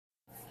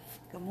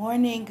Good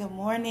morning, good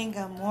morning,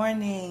 good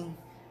morning.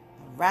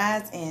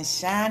 Rise and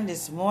shine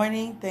this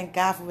morning. Thank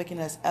God for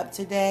waking us up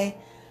today.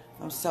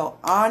 I'm so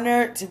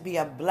honored to be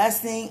a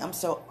blessing. I'm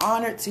so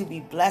honored to be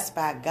blessed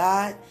by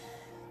God.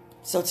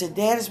 So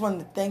today I just wanted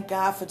to thank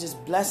God for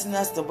just blessing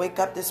us to wake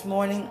up this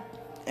morning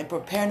and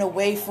preparing a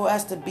way for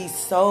us to be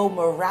so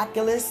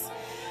miraculous.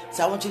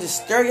 So I want you to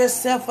stir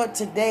yourself up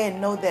today and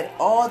know that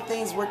all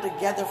things work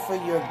together for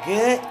your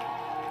good.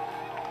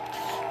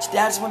 Today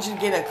I just want you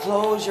to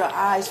close your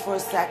eyes for a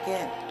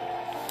second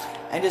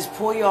and just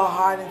pour your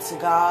heart into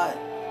God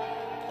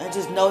and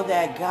just know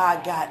that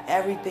God got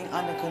everything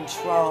under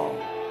control.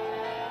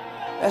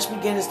 Let's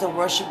begin to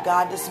worship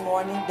God this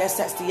morning. That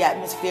sets the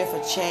atmosphere for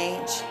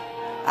change.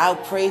 Our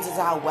praise is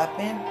our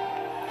weapon.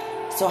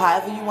 So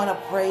however you want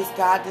to praise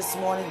God this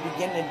morning,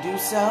 begin to do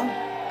so.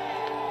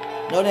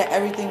 Know that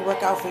everything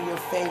work out for your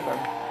favor.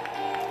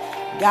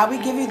 God, we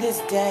give you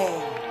this day.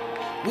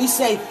 We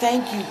say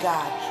thank you,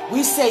 God.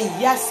 We say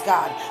yes,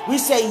 God. We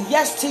say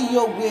yes to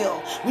your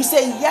will. We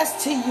say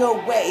yes to your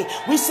way.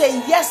 We say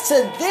yes to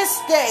this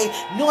day,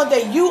 knowing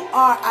that you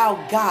are our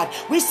God.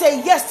 We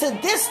say yes to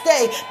this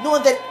day,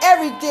 knowing that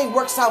everything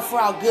works out for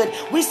our good.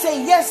 We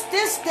say yes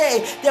this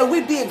day that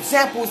we be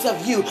examples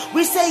of you.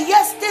 We say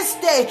yes this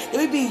day that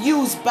we be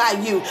used by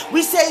you.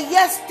 We say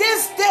yes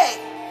this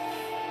day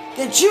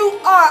that you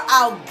are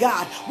our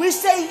God. We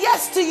say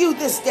yes to you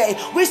this day.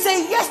 We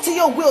say yes to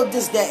your will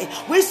this day.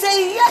 We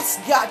say yes,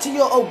 God, to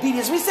your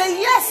obedience. We say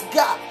yes,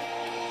 God.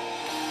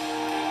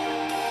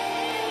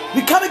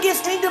 We come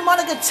against any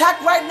demonic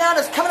attack right now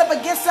that's coming up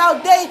against our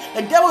day.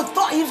 The devil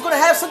thought he was going to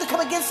have something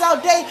come against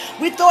our day.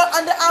 We throw it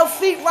under our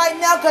feet right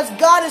now because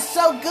God is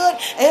so good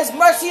and his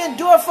mercy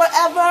endure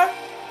forever.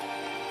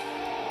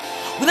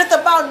 We lift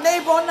up our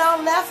neighbor on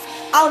our left,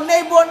 our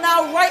neighbor on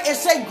our right, and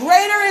say,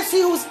 greater is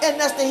he who's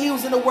in us than he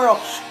who's in the world.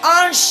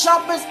 Iron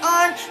sharpens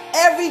iron,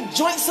 every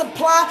joint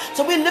supply.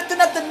 So we're lifting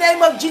up the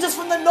name of Jesus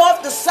from the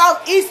north, the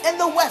south, east, and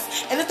the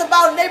west. And lift up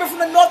our neighbor from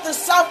the north, the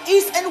south,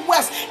 east, and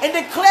west. And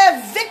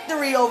declare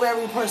victory over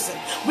every person.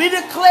 We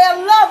declare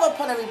love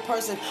upon every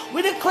person.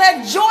 We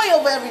declare joy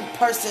over every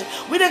person.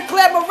 We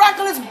declare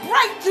miraculous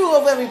breakthrough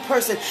over every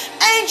person.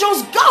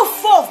 Angels, go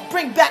forth,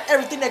 bring back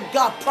everything that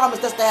God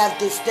promised us to have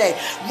this day.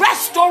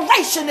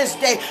 Restoration this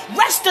day.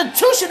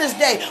 Restitution this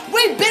day.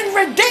 We've been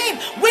redeemed.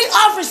 We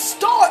are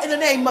restored in the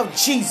name of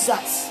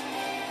Jesus.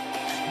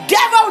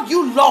 Devil,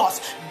 you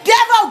lost.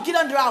 Devil, get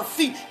under our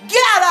feet.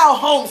 Get out of our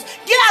homes.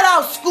 Get out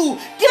of our school.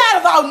 Get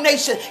out of our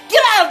nation.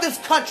 Get out of this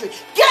country.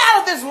 Get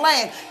out of this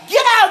land.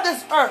 Get out of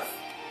this earth.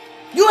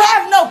 You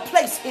have no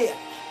place here.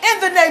 In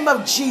the name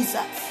of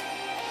Jesus.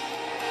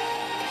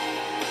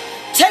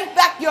 Take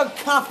back your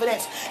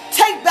confidence.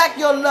 Take back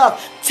your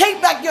love.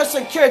 Take back your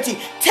security.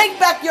 Take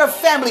back your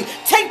family.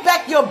 Take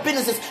back your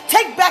businesses.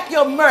 Take back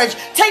your marriage.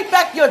 Take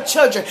back your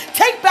children.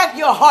 Take back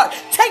your heart.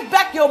 Take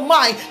back your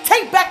mind.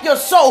 Take back your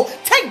soul.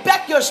 Take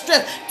back your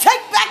strength.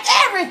 Take back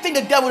everything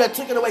the devil that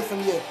took it away from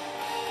you.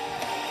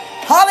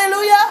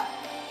 Hallelujah.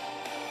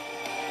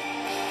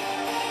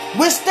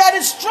 We're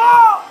standing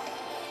strong.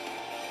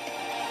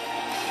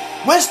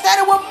 We're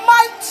standing with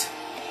might.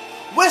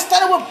 We're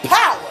standing with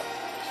power.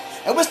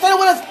 And we're standing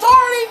with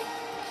authority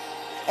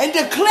and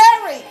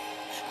declaring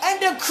and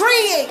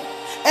decreeing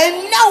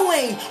and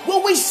knowing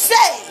what we say,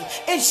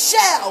 it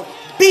shall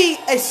be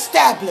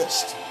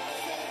established.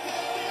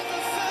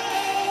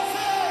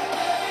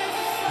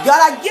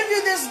 God, I give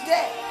you this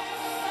day.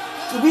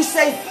 So we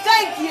say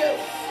thank you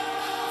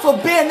for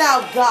being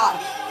our God.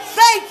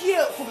 Thank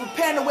you for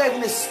preparing the way of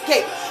an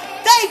escape.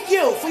 Thank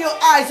you for your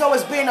eyes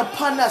always being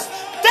upon us.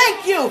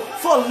 Thank you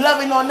for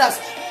loving on us.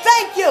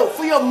 Thank you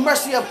for your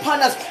mercy upon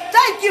us.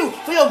 Thank you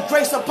for your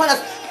grace upon us.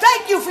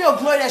 Thank you for your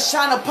glory that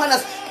shine upon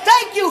us.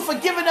 Thank you for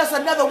giving us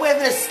another way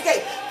of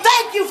escape.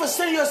 Thank you for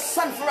sending your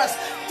son for us.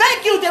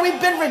 Thank you that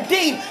we've been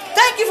redeemed.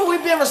 Thank you for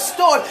we've been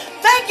restored.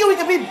 Thank you we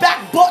can be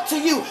back brought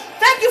to you.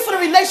 Thank you for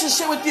the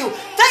relationship with you.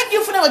 Thank you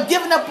for never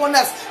giving up on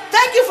us.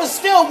 Thank you for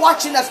still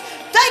watching us.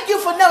 Thank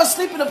you for never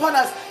sleeping upon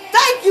us.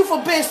 Thank you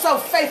for being so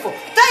faithful.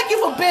 Thank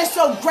you for being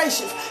so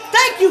gracious.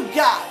 Thank you,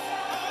 God.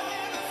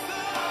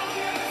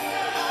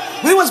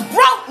 We was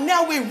broke,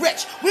 now we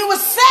rich. We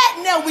was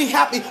sad, now we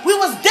happy. We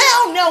was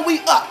down, now we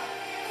up.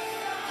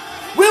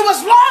 We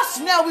was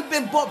lost, now we've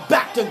been brought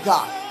back to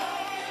God.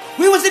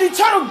 We was in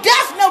eternal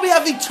death, now we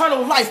have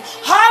eternal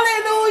life.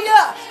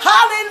 Hallelujah,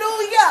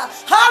 hallelujah,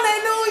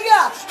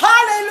 hallelujah,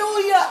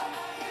 hallelujah.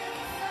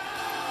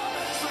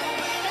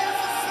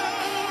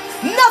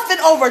 Nothing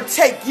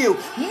overtake you.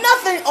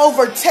 Nothing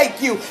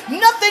overtake you.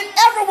 Nothing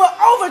ever will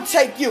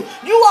overtake you.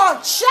 You are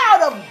a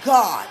child of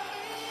God.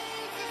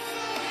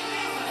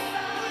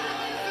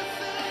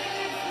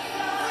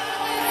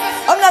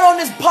 I'm not on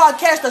this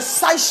podcast to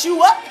size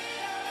you up.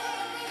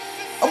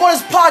 I'm on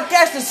this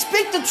podcast to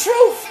speak the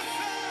truth.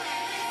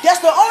 That's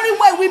the only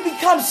way we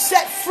become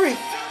set free.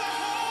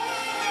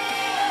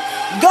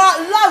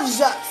 God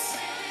loves us.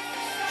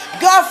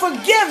 God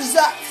forgives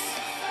us.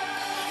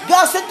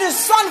 God sent his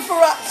son for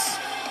us.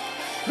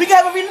 We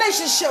can have a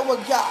relationship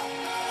with God.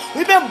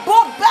 We've been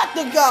brought back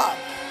to God.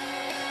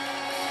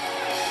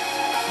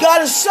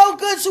 God is so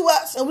good to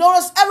us, and don't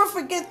us ever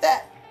forget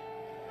that.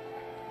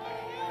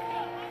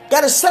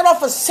 Got to set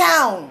off a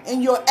sound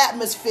in your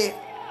atmosphere.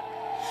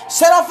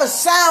 Set off a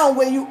sound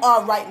where you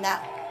are right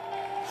now.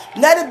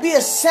 Let it be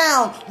a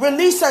sound.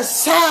 Release a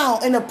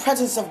sound in the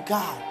presence of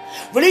God.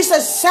 Release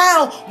a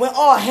sound when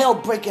all hell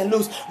breaking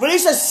loose.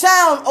 Release a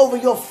sound over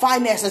your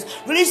finances.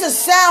 Release a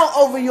sound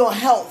over your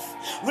health.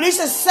 Release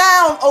a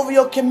sound over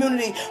your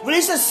community.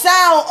 Release a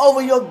sound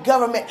over your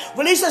government.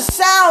 Release a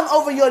sound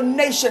over your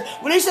nation.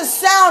 Release a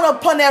sound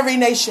upon every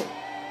nation.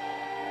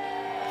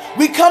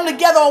 We come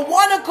together on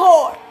one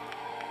accord.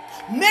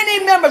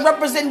 Many members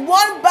represent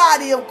one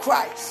body of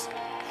Christ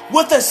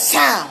with a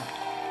sound.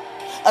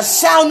 A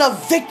sound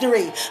of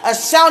victory. A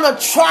sound of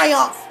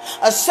triumph.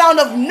 A sound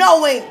of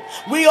knowing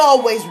we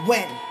always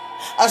win.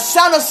 A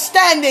sound of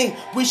standing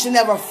we should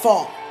never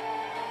fall.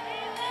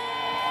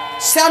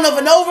 Sound of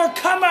an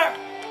overcomer.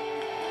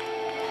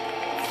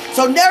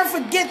 So never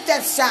forget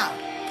that sound.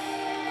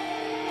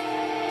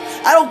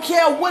 I don't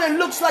care what it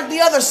looks like the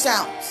other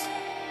sounds.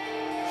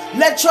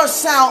 Let your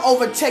sound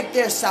overtake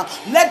their sound.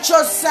 Let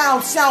your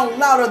sound sound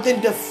louder than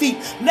defeat.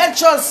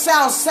 Let your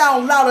sound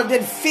sound louder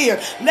than fear.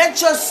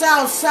 Let your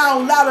sound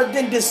sound louder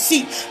than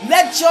deceit.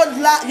 Let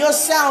your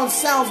sound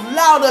sound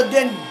louder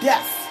than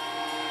death.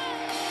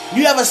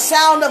 You have a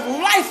sound of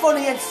life on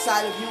the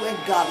inside of you and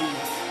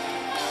godliness.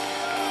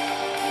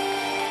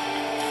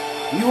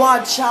 You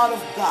are a child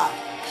of God.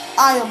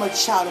 I am a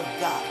child of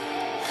God.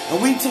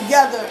 And we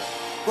together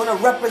going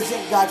to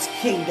represent God's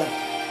kingdom.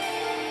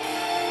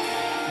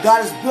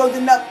 God is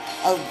building up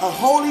a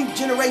holy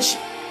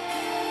generation,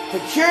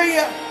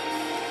 peculiar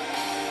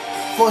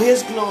for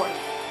His glory.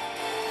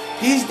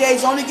 These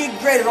days only get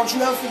greater. Don't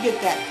you ever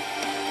forget that.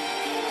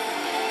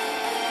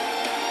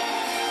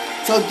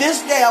 So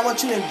this day, I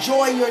want you to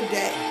enjoy your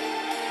day.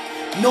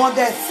 Knowing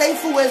that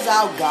faithful is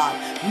our God.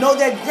 Know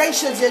that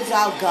gracious is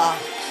our God.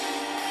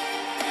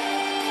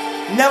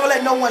 Never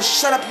let no one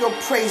shut up your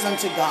praise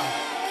unto God.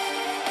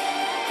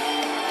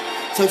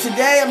 So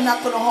today, I'm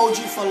not going to hold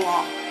you for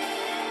long.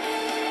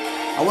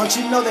 I want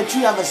you to know that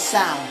you have a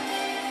sound.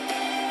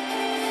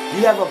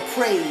 You have a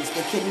praise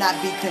that cannot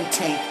be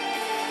contained.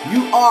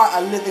 You are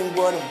a living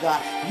word of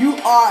God. You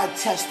are a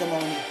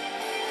testimony.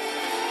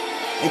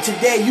 And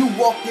today you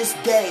walk this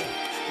day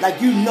like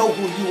you know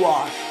who you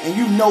are and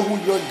you know who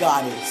your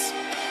God is.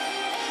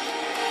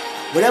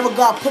 Whatever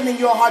God put in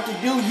your heart to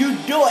do, you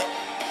do it.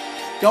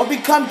 Don't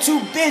become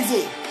too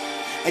busy.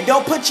 And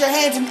don't put your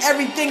hands in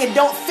everything and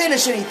don't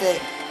finish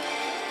anything.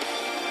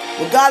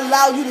 When God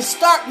allowed you to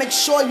start, make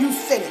sure you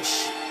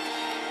finish.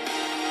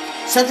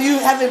 Something you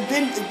haven't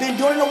been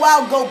doing in a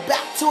while, go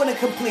back to it and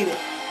complete it.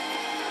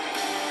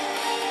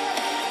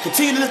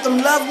 Continue to lift them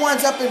loved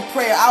ones up in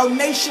prayer. Our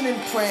nation in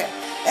prayer.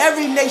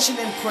 Every nation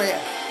in prayer.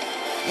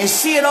 And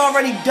see it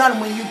already done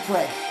when you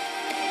pray.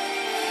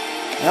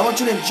 And I want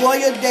you to enjoy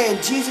your day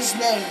in Jesus'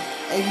 name.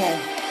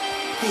 Amen.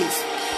 Peace.